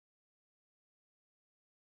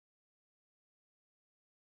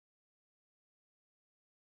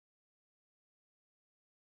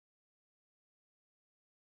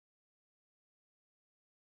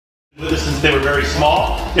With us since they were very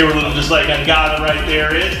small. They were little, just like Angada right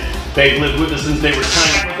there is. They've lived with us since they were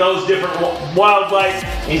tiny. With those different wildlife,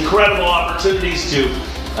 incredible opportunities to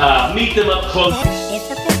meet them up close.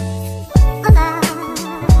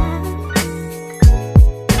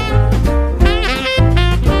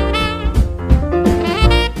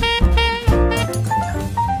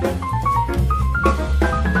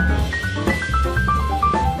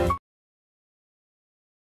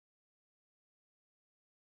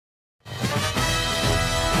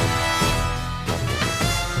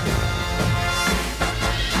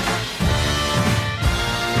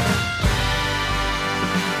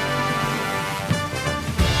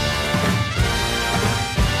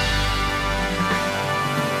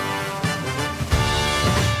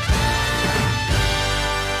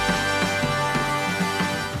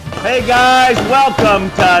 Hey guys, welcome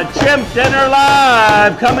to Chimp Dinner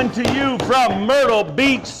Live, coming to you from Myrtle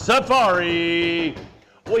Beach Safari.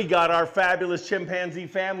 We got our fabulous chimpanzee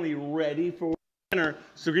family ready for dinner.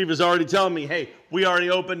 Sugriva's already telling me, hey, we already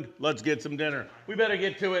opened, let's get some dinner. We better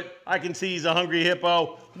get to it. I can see he's a hungry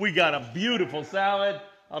hippo. We got a beautiful salad.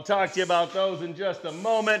 I'll talk to you about those in just a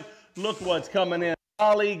moment. Look what's coming in.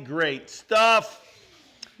 Ollie, great stuff.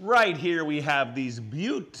 Right here we have these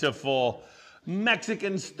beautiful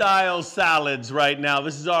Mexican-style salads right now.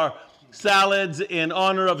 This is our salads in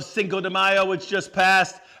honor of Cinco de Mayo, which just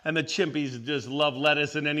passed, and the chimpies just love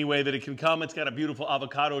lettuce in any way that it can come. It's got a beautiful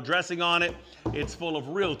avocado dressing on it. It's full of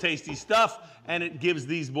real tasty stuff, and it gives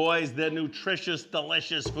these boys the nutritious,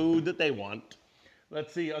 delicious food that they want.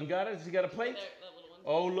 Let's see, Angada, has he got a plate?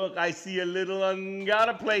 Oh, look, I see a little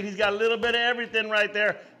Angada plate. He's got a little bit of everything right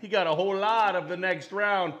there. He got a whole lot of the next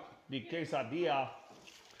round. The quesadilla.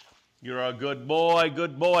 You're a good boy,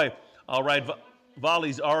 good boy. All right,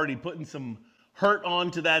 Volley's already putting some hurt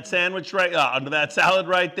onto that sandwich onto that salad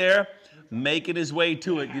right there, making his way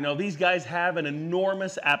to it. You know, these guys have an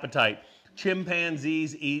enormous appetite.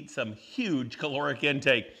 Chimpanzees eat some huge caloric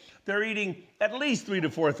intake. They're eating at least 3,000 to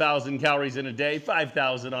 4,000 calories in a day,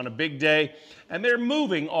 5,000 on a big day, and they're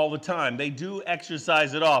moving all the time. They do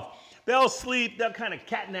exercise it off. They'll sleep, they'll kind of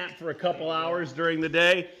catnap for a couple hours during the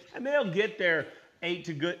day, and they'll get their 8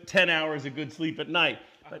 to 10 hours of good sleep at night.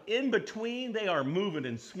 But in between, they are moving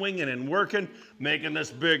and swinging and working, making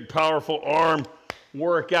this big, powerful arm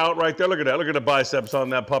work out right there. Look at that. Look at the biceps on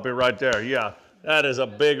that puppy right there. Yeah, that is a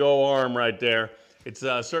big old arm right there. It's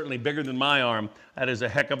certainly bigger than my arm. That is a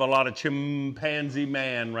heck of a lot of chimpanzee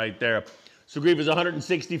man right there. Sugriva's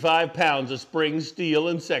 165 pounds of spring steel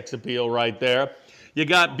and sex appeal right there. You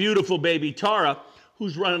got beautiful baby Tara,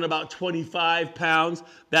 who's running about 25 pounds.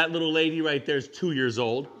 That little lady right there is 2 years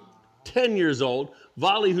old, 10 years old.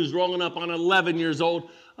 Volley, who's rolling up on 11 years old,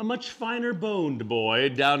 a much finer boned boy,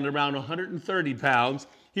 down to around 130 pounds.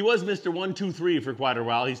 He was Mr. 123 for quite a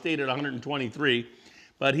while. He stayed at 123,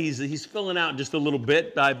 but he's filling out just a little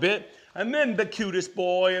bit by bit. And then the cutest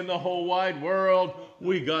boy in the whole wide world,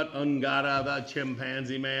 we got Angada, the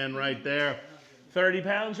chimpanzee man right there. 30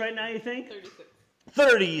 pounds right now, you think? 36.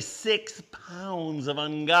 36 pounds of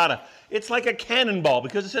Angada. It's like a cannonball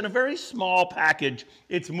because it's in a very small package.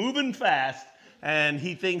 It's moving fast, and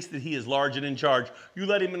he thinks that he is large and in charge. You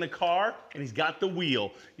let him in the car, and he's got the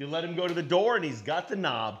wheel. You let him go to the door, and he's got the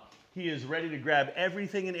knob. He is ready to grab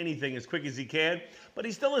everything and anything as quick as he can, but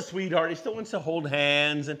he's still a sweetheart. He still wants to hold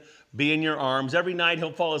hands and be in your arms. Every night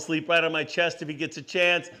he'll fall asleep right on my chest if he gets a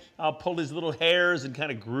chance. I'll pull his little hairs and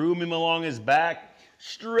kind of groom him along his back.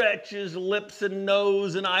 Stretch his lips and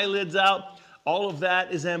nose and eyelids out. All of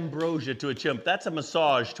that is ambrosia to a chimp. That's a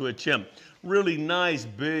massage to a chimp. Really nice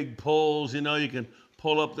big pulls. You know, you can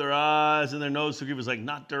pull up their eyes and their nose. So he was like,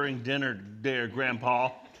 not during dinner, dear Grandpa.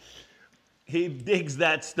 He digs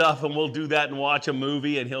that stuff, and we'll do that and watch a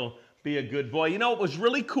movie, and he'll be a good boy. You know, it was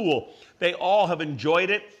really cool. They all have enjoyed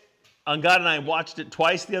it. Angada and I watched it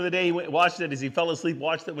twice the other day. He watched it as he fell asleep,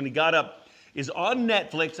 watched it when he got up. Is on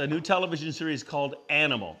Netflix, a new television series called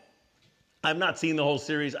Animal. I've not seen the whole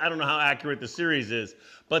series. I don't know how accurate the series is.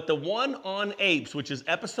 But the one on apes, which is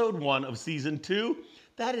episode 1 of season 2,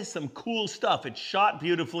 that is some cool stuff. It's shot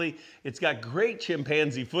beautifully. It's got great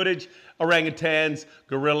chimpanzee footage, orangutans,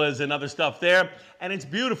 gorillas, and other stuff there. And it's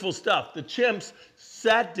beautiful stuff. The chimps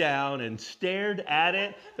sat down and stared at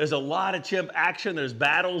it. There's a lot of chimp action. There's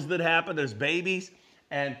battles that happen. There's babies.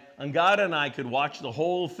 And Angada and I could watch the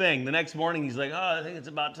whole thing. The next morning, he's like, oh, I think it's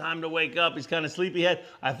about time to wake up. He's kind of sleepyhead.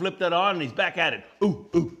 I flipped that on, and he's back at it. Ooh,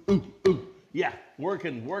 ooh, ooh, ooh. Yeah,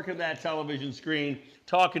 working that television screen,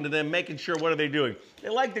 talking to them, making sure what are they doing. They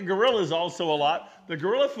like the gorillas also a lot. The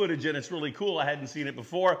gorilla footage in it's really cool. I hadn't seen it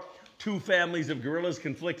before. 2 families of gorillas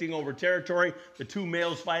conflicting over territory, the 2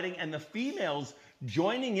 males fighting, and the females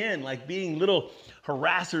joining in, like being little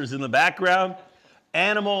harassers in the background.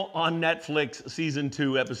 Animal on Netflix, season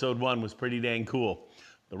 2, episode 1 was pretty dang cool.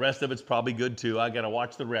 The rest of it's probably good too. I gotta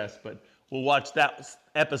watch the rest, but we'll watch that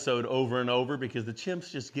episode over and over because the chimps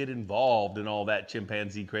just get involved in all that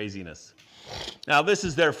chimpanzee craziness. Now, this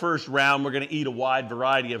is their first round. We're gonna eat a wide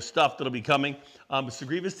variety of stuff that'll be coming.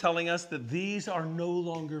 Sugriva's telling us that these are no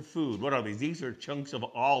longer food. What are these? These are chunks of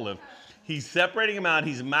olive. He's separating them out.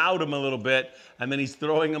 He's mowed them a little bit, and then he's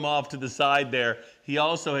throwing them off to the side there. He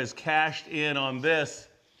also has cashed in on this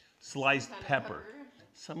sliced pepper.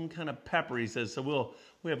 Some kind of pepper, he says. So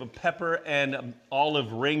we have a pepper and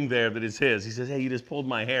olive ring there that is his. He says, hey, you just pulled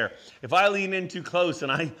my hair. If I lean in too close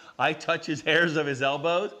and I touch his hairs of his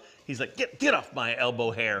elbows, he's like, get off my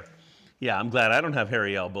elbow hair. Yeah, I'm glad I don't have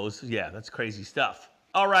hairy elbows. Yeah, that's crazy stuff.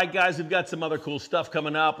 All right, guys, we've got some other cool stuff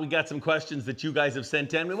coming up. We got some questions that you guys have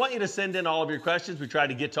sent in. We want you to send in all of your questions. We try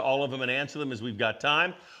to get to all of them and answer them as we've got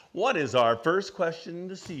time. What is our first question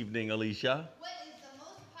this evening, Alicia? What is the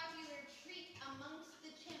most popular treat amongst the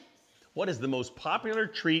chimps? What is the most popular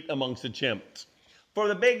treat amongst the chimps? For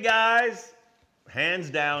the big guys, hands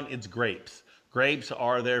down, it's grapes. Grapes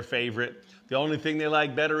are their favorite. The only thing they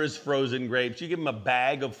like better is frozen grapes. You give them a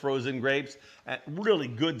bag of frozen grapes, really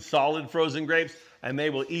good solid frozen grapes, and they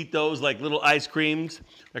will eat those like little ice creams.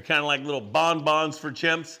 They're kind of like little bonbons for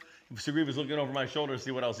chimps. Sugriva's looking over my shoulder to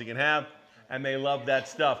see what else he can have, and they love that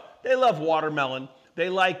stuff. They love watermelon. They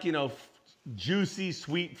like, juicy,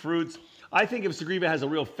 sweet fruits. I think if Sugriva has a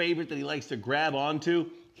real favorite that he likes to grab onto,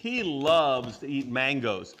 he loves to eat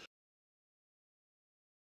mangoes.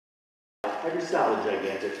 Have your salad,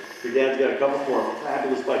 gigantic. Your dad's got a couple more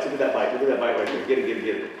fabulous bites. Look at that bite. Look at that bite right there. Get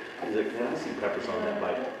it. He's like, man, I see peppers on that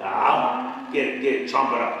bite. Ah, get it.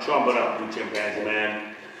 Chomp it up, you chimpanzee,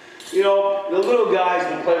 man. You know, the little guys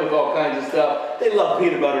will play with all kinds of stuff. They love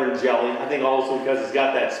peanut butter and jelly. I think also because it's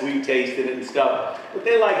got that sweet taste in it and stuff. But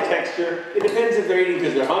they like texture. It depends if they're eating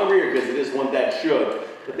because they're hungry or because they just want that sugar.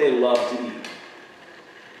 But they love to eat.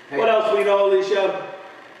 Hey. What else we know, Alicia?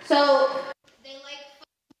 So, they like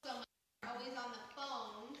phones so much. They're always on the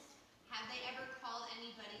phones. Have they ever called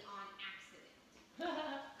anybody on accident?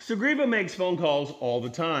 Sugriva makes phone calls all the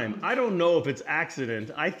time. I don't know if it's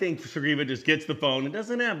accident. I think Sugriva just gets the phone and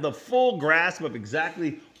doesn't have the full grasp of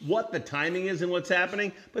exactly what the timing is and what's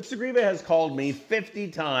happening. But Sugriva has called me 50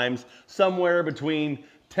 times somewhere between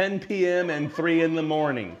 10 p.m. and 3 in the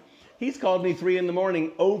morning. He's called me 3 in the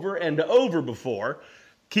morning over and over before.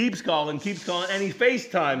 Keeps calling, and he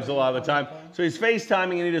FaceTimes a lot of the time. So he's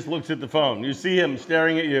FaceTiming and he just looks at the phone. You see him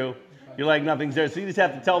staring at you. You're like, nothing's there. So you just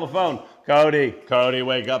have to tell the phone, Cody,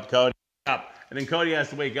 wake up, Cody, wake up. And then Cody has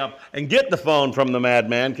to wake up and get the phone from the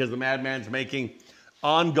madman because the madman's making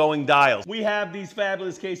ongoing dials. We have these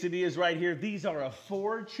fabulous quesadillas right here. These are a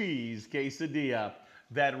 4-cheese quesadilla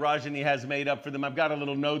that Rajani has made up for them. I've got a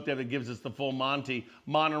little note there that gives us the full Monty.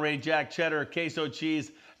 Monterey Jack cheddar, queso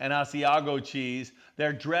cheese, and Asiago cheese.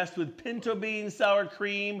 They're dressed with pinto beans, sour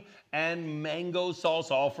cream, and mango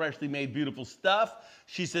salsa, all freshly made, beautiful stuff.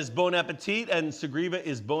 She says bon appetit, and Sugriva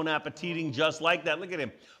is bon appetiting just like that. Look at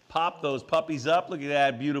him. Pop those puppies up. Look at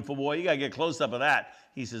that beautiful boy. You got to get close up of that.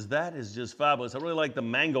 He says, that is just fabulous. I really like the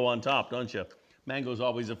mango on top, don't you? Mango's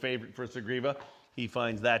always a favorite for Sugriva. He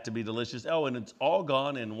finds that to be delicious. Oh, and it's all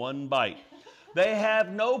gone in one bite. They have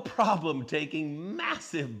no problem taking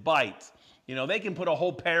massive bites. You know, they can put a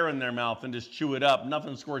whole pear in their mouth and just chew it up.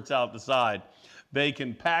 Nothing squirts out the side. They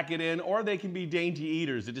can pack it in, or they can be dainty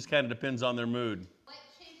eaters. It just kind of depends on their mood. What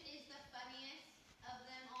chimp is the funniest of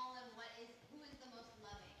them all, and who is the most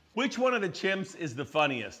loving? Which one of the chimps is the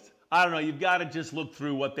funniest? I don't know. You've got to just look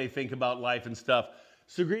through what they think about life and stuff.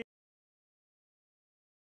 Sugriva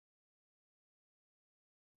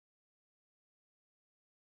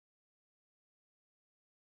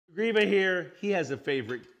here, he has a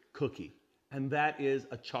favorite cookie, and that is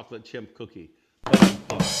a chocolate chimp cookie.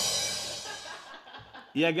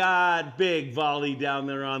 You got Big Volley down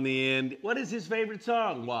there on the end. What is his favorite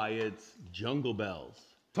song? Why, it's Jungle Bells.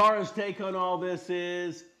 Tara's take on all this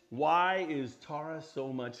is, why is Tara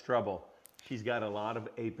so much trouble? She's got a lot of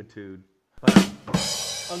aptitude.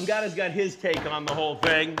 Ungada's got his take on the whole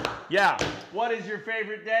thing. Yeah, what is your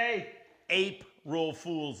favorite day? April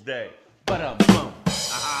Fool's Day.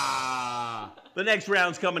 The next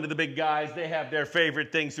round's coming to the big guys. They have their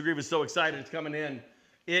favorite thing. Sugriva's so excited it's coming in.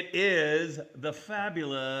 It is the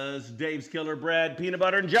fabulous Dave's Killer Bread, peanut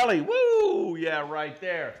butter and jelly. Woo! Yeah, right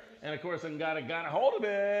there. And of course, Ungada got a hold of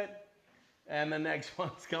it. And the next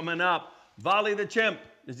one's coming up. Volley the Chimp.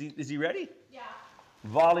 Is he ready? Yeah.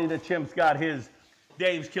 Volley the Chimp's got his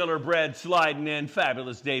Dave's Killer Bread sliding in.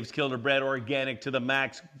 Fabulous Dave's Killer Bread, organic to the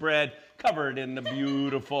max bread, covered in the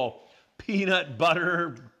beautiful peanut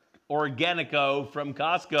butter Organico from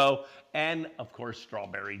Costco, and of course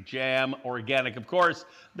strawberry jam, organic of course.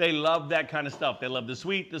 They love that kind of stuff. They love the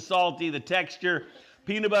sweet, the salty, the texture.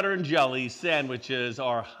 Peanut butter and jelly sandwiches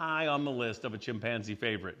are high on the list of a chimpanzee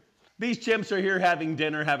favorite. These chimps are here having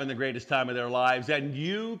dinner, having the greatest time of their lives, and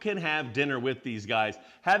you can have dinner with these guys.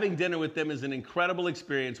 Having dinner with them is an incredible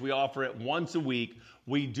experience. We offer it once a week.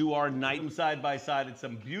 We do our night and side by side. It's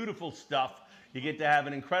some beautiful stuff. You get to have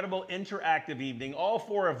an incredible interactive evening. All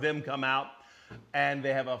four of them come out and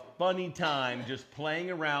they have a funny time just playing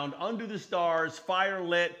around under the stars, fire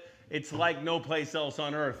lit. It's like no place else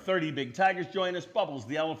on earth. 30 big tigers join us, Bubbles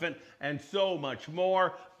the elephant, and so much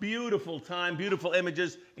more. Beautiful time, beautiful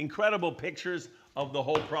images, incredible pictures of the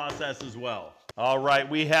whole process as well. All right,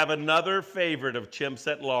 we have another favorite of chimps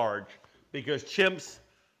at large because chimps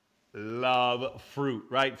love fruit,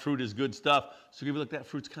 right? Fruit is good stuff. So give you look, that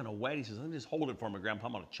fruit's kind of wet. He says, let me just hold it for me, Grandpa.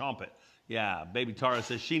 I'm going to chomp it. Yeah, baby Tara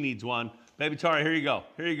says she needs one. Baby Tara, here you go.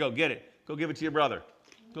 Here you go. Get it. Go give it to your brother.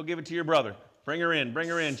 Go give it to your brother. Bring her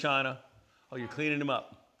in, China. Oh, you're cleaning him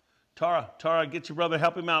up. Tara, get your brother,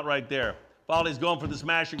 help him out right there. Baldy's going for the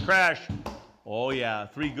smash and crash. Oh yeah,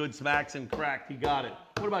 3 good smacks and crack, he got it.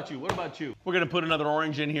 What about you, We're gonna put another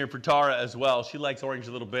orange in here for Tara as well. She likes orange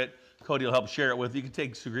a little bit. Cody will help share it with you. You can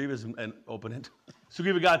take Sugriva's and open it.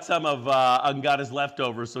 Sugriva got some of Angada's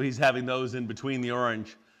leftovers, so he's having those in between the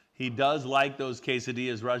orange. He does like those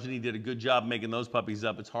quesadillas. Rajani did a good job making those puppies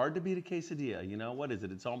up. It's hard to beat a quesadilla, you know? What is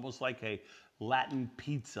it? It's almost like a Latin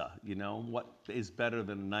pizza, you know? What is better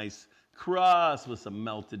than a nice crust with some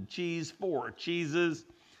melted cheese, 4 cheeses,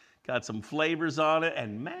 got some flavors on it,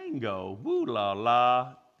 and mango, woo la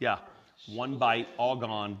la. Yeah, 1 bite, all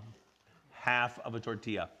gone, half of a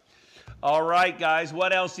tortilla. All right, guys,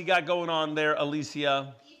 what else you got going on there,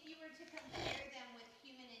 Alicia? If you were to compare them with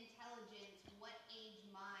human intelligence, what age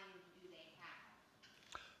mind do they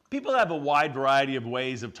have? People have a wide variety of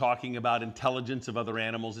ways of talking about intelligence of other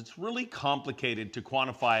animals. It's really complicated to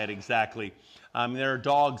quantify it exactly. There are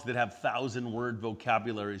dogs that have 1,000-word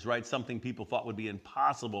vocabularies, right? Something people thought would be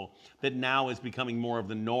impossible that now is becoming more of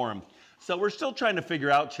the norm. So we're still trying to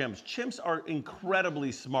figure out chimps. Chimps are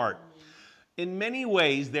incredibly smart. In many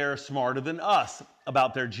ways, they're smarter than us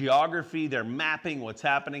about their geography, their mapping, what's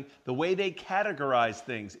happening. The way they categorize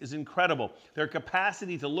things is incredible. Their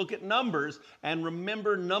capacity to look at numbers and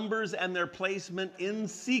remember numbers and their placement in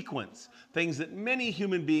sequence, things that many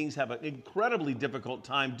human beings have an incredibly difficult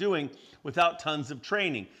time doing without tons of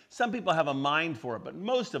training. Some people have a mind for it, but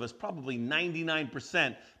most of us, probably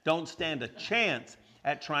 99%, don't stand a chance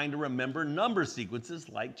at trying to remember number sequences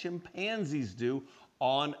like chimpanzees do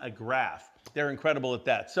on a graph. They're incredible at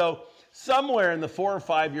that. So somewhere in the 4 or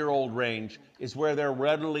 5 year old range is where they're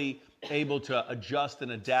readily able to adjust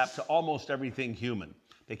and adapt to almost everything human.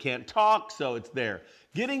 They can't talk, so it's there.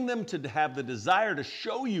 Getting them to have the desire to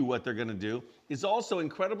show you what they're going to do is also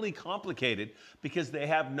incredibly complicated because they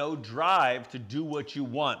have no drive to do what you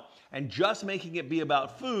want. And just making it be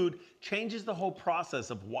about food changes the whole process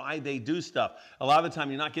of why they do stuff. A lot of the time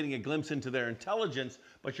you're not getting a glimpse into their intelligence,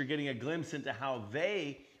 but you're getting a glimpse into how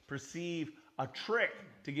they perceive a trick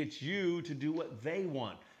to get you to do what they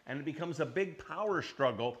want. And it becomes a big power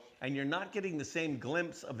struggle, and you're not getting the same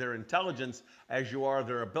glimpse of their intelligence as you are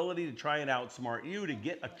their ability to try and outsmart you to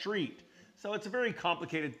get a treat. So it's a very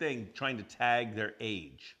complicated thing trying to tag their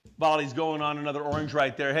age. Volley's going on another orange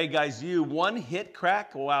right there. Hey guys, you 1 hit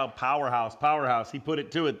crack? Wow, powerhouse. He put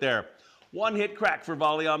it to it there. 1 hit crack for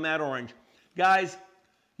Volley on that orange. Guys,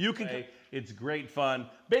 you can, it's great fun.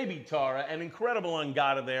 Baby Tara, an incredible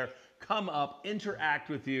Angada there, come up, interact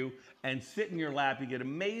with you, and sit in your lap. You get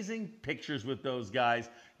amazing pictures with those guys.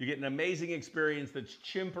 You get an amazing experience that's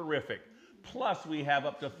chimperific. Plus, we have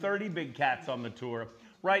up to 30 big cats on the tour.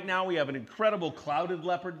 Right now, we have an incredible clouded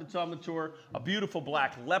leopard that's on the tour, a beautiful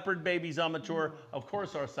black leopard babies on the tour. Of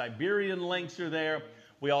course, our Siberian lynx are there.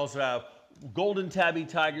 We also have golden tabby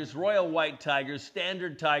tigers, royal white tigers,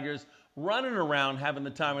 standard tigers, running around having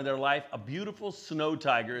the time of their life. A beautiful snow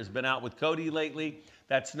tiger has been out with Cody lately.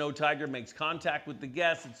 That snow tiger makes contact with the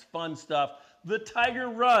guests. It's fun stuff. The Tiger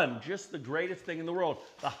Run, just the greatest thing in the world.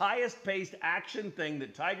 The highest paced action thing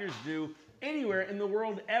that tigers do anywhere in the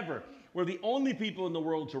world ever. We're the only people in the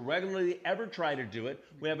world to regularly ever try to do it.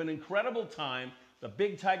 We have an incredible time. The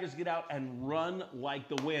big tigers get out and run like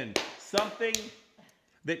the wind. Something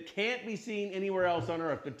that can't be seen anywhere else on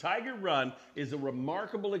earth. The Tiger Run is a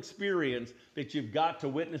remarkable experience that you've got to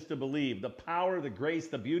witness to believe. The power, the grace,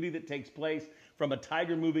 the beauty that takes place from a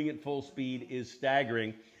tiger moving at full speed is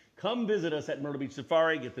staggering. Come visit us at Myrtle Beach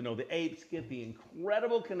Safari, get to know the apes, get the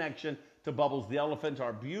incredible connection to Bubbles the elephant,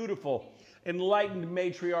 our beautiful, enlightened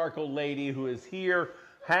matriarchal lady who is here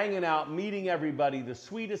hanging out, meeting everybody, the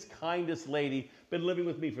sweetest, kindest lady. Been living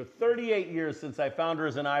with me for 38 years since I found her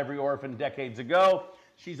as an ivory orphan decades ago.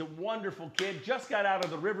 She's a wonderful kid. Just got out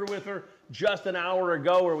of the river with her just an hour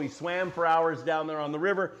ago, where we swam for hours down there on the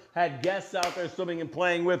river. Had guests out there swimming and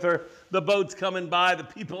playing with her. The boats coming by, the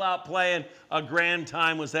people out playing. A grand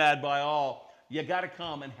time was had by all. You got to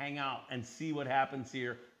come and hang out and see what happens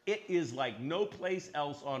here. It is like no place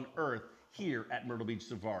else on earth here at Myrtle Beach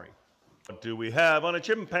Safari. What do we have on a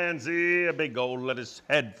chimpanzee? A big old lettuce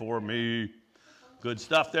head for me. Good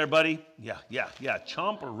stuff there, buddy. Yeah.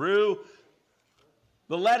 Chomperoo.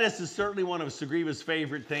 The lettuce is certainly one of Sugriva's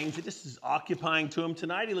favorite things. It just is occupying to him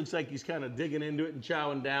tonight. He looks like he's kind of digging into it and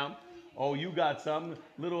chowing down. Oh, you got some.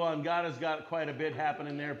 Little Angada's got quite a bit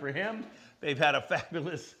happening there for him. They've had a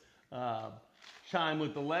fabulous time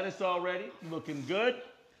with the lettuce already. Looking good.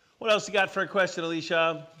 What else you got for a question,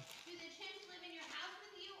 Alicia? Do the chimps live in your house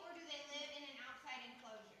with you, or do they live in an outside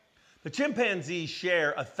enclosure? The chimpanzees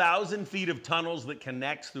share 1,000 feet of tunnels that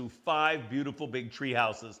connects through 5 beautiful big tree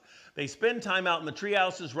houses. They spend time out in the tree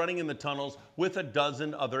houses, running in the tunnels with a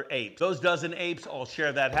dozen other apes. Those dozen apes all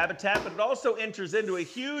share that habitat, but it also enters into a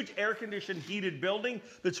huge air-conditioned heated building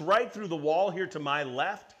that's right through the wall here to my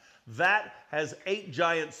left. That has 8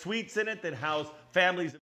 giant suites in it that house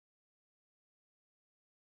families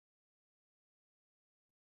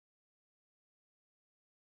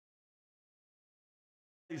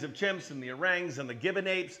of chimps and the orangs and the gibbon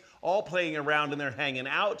apes all playing around, and they're hanging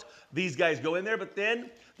out. These guys go in there, but then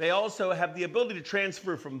they also have the ability to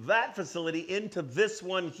transfer from that facility into this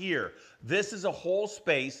one here. This is a whole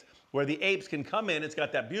space where the apes can come in. It's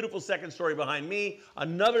got that beautiful second story behind me,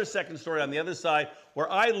 another second story on the other side. Where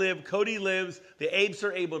I live, Cody lives, the apes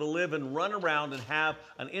are able to live and run around and have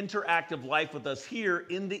an interactive life with us here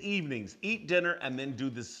in the evenings, eat dinner, and then do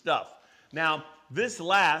this stuff. Now, this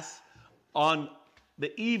lasts on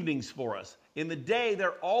the evenings for us. In the day,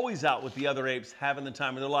 they're always out with the other apes having the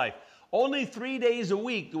time of their life. Only 3 days a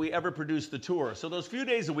week do we ever produce the tour. So those few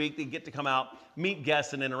days a week, they get to come out, meet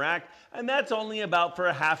guests, and interact. And that's only about for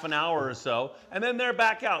a half an hour or so. And then they're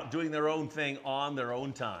back out doing their own thing on their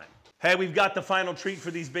own time. Hey, we've got the final treat for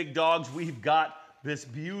these big dogs. We've got this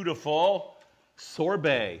beautiful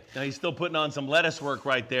sorbet. Now, he's still putting on some lettuce work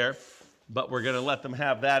right there, but we're going to let them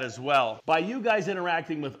have that as well. By you guys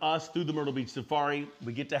interacting with us through the Myrtle Beach Safari,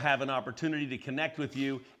 we get to have an opportunity to connect with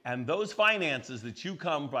you, and those finances that you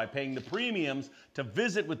come by paying the premiums to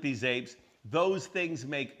visit with these apes, those things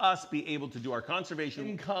make us be able to do our conservation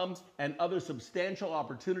income and other substantial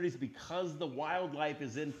opportunities because the wildlife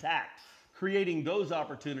is intact. Creating those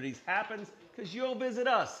opportunities happens because you'll visit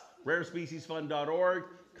us, rarespeciesfund.org.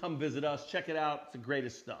 Come visit us, check it out, it's the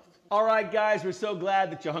greatest stuff. All right, guys, we're so glad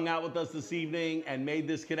that you hung out with us this evening and made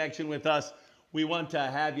this connection with us. We want to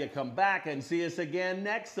have you come back and see us again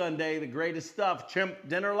next Sunday, the greatest stuff, Chimp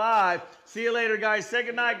Dinner Live. See you later, guys. Say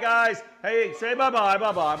goodnight, guys. Hey, say bye-bye,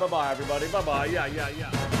 bye-bye, bye-bye, everybody. Bye-bye, yeah.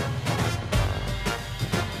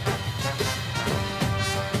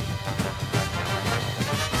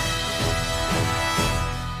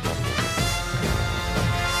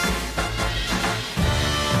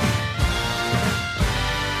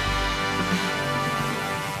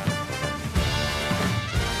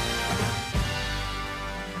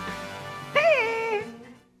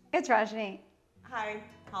 It's Rajni. Hi,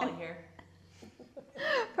 Holly here.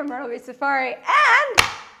 From Myrtle Beach Safari, and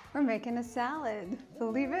we're making a salad,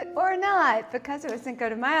 believe it or not. Because it was Cinco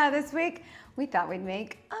de Mayo this week, we thought we'd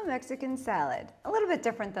make a Mexican salad. A little bit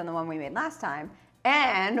different than the one we made last time.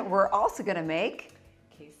 And we're also gonna make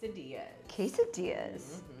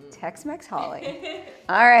quesadillas. Tex-Mex Holly.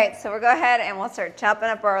 All right, so we'll go ahead and we'll start chopping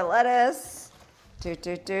up our lettuce.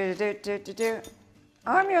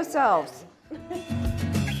 Arm yourselves.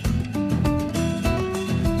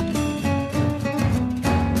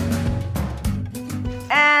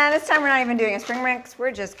 And this time we're not even doing a spring mix.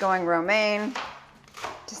 We're just going romaine,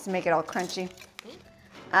 just to make it all crunchy.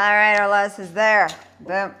 All right, our lettuce is there.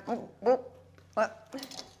 Boom. Ooh.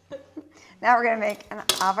 Now we're gonna make an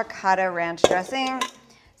avocado ranch dressing.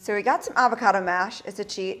 So we got some avocado mash. It's a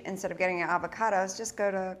cheat. Instead of getting avocados, just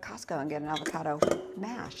go to Costco and get an avocado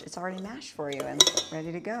mash. It's already mashed for you and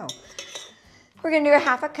ready to go. We're gonna do a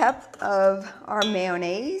half a cup of our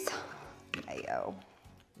mayonnaise. Mayo.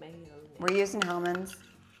 We're using Hellmann's.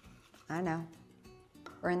 I know.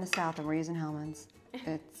 We're in the South and we're using Hellmann's.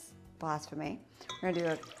 It's blasphemy. We're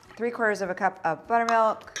gonna do 3/4 of a cup of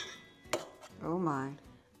buttermilk. Oh my.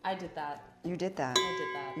 I did that. You did that. I did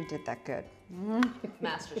that. You did that good.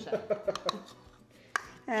 Master chef.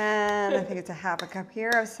 And I think it's a half a cup here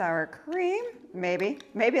of sour cream. Maybe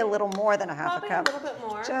a little more than a half Probably a cup. a little bit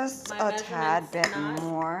more. Just My a tad bit measurements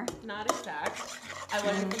more. Not exact. I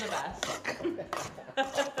wasn't the best.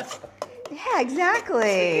 Yeah,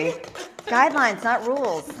 exactly. Guidelines, not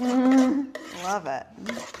rules. Love it.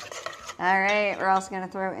 All right, we're also gonna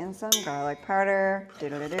throw in some garlic powder.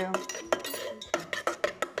 Do-do-do-do.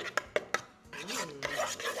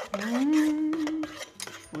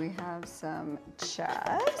 We have some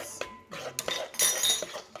chives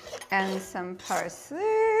and some parsley.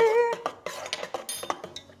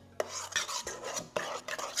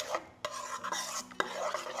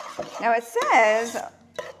 Now it says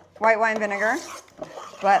white wine vinegar,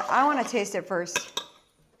 but I want to taste it first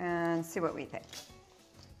and see what we think.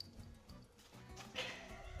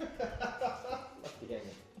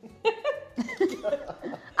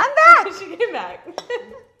 I'm back! She came back.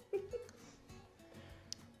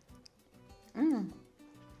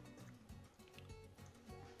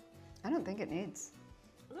 I don't think it needs.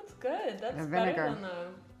 That's good. That's The better vinegar. than the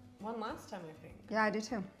one last time, I think. Yeah, I do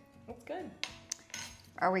too. That's good.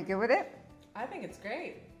 Are we good with it? I think it's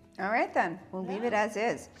great. All right then, we'll leave it as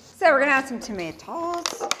is. So we're gonna add some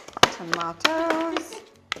tomatoes,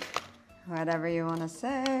 whatever you wanna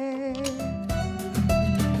say.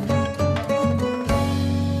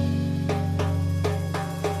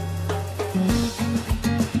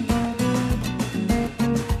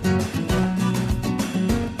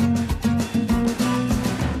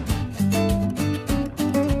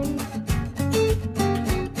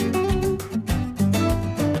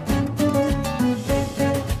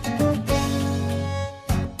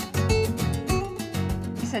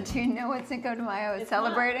 So do you know what Cinco de Mayo is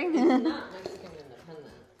celebrating? It's not Mexican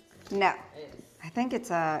independence. No, It's I think it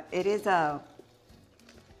is a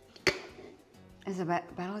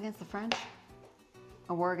battle against the French?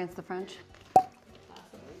 A war against the French? possibly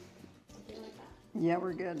something like that. Yeah,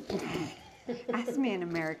 we're good. Ask me an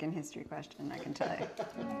American history question, I can tell you.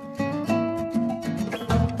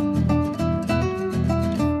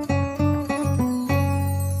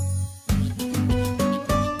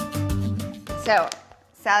 So,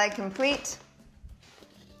 salad complete.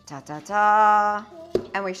 Ta-ta-ta.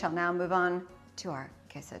 And we shall now move on to our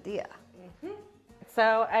quesadilla.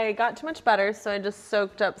 So I got too much butter, so I just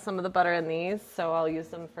soaked up some of the butter in these, so I'll use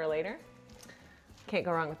them for later. Can't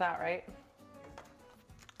go wrong with that, right?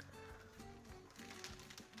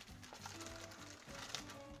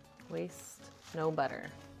 Waste no butter.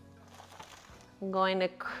 I'm going to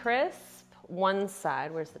crisp one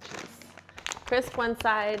side. Where's the cheese? Crisp one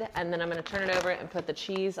side, and then I'm going to turn it over and put the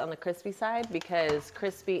cheese on the crispy side, because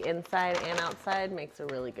crispy inside and outside makes a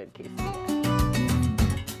really good quesadilla.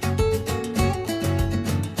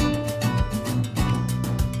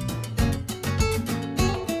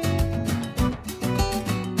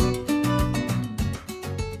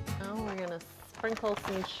 Now we're going to sprinkle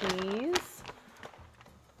some cheese.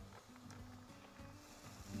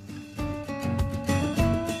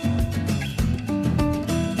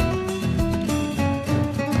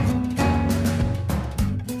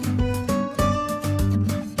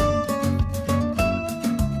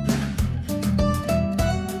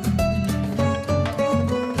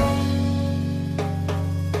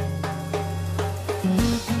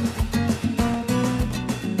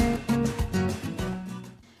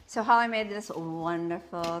 So Holly made this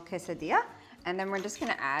wonderful quesadilla, and then we're just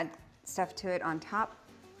gonna add stuff to it on top.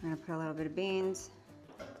 I'm gonna put a little bit of beans,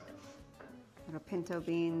 little pinto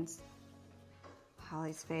beans,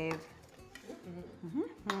 Holly's fave.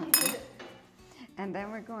 And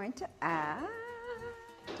then we're going to add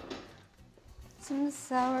some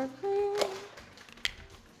sour cream.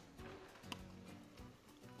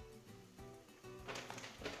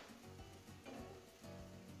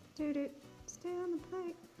 Doo-doo, stay on the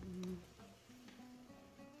plate.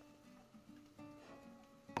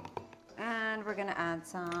 And we're gonna add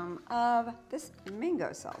some of this mango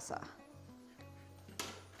salsa.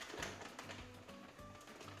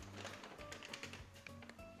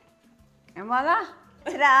 And voila,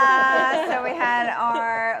 ta-da! So we had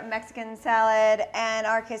our Mexican salad and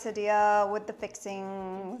our quesadilla with the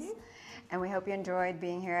fixings. And we hope you enjoyed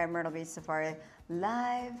being here at Myrtle Beach Safari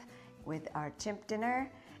live with our chimp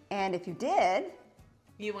dinner. And if you did,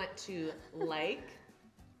 You want to like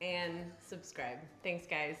and subscribe. Thanks,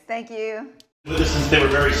 guys. thank you. With us since they were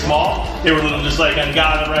very small. They were little just like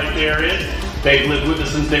Angada right there is. They've lived with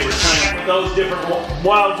us since they were tiny. With those different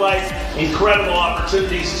wildlife, incredible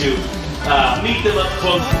opportunities to meet them up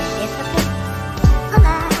close.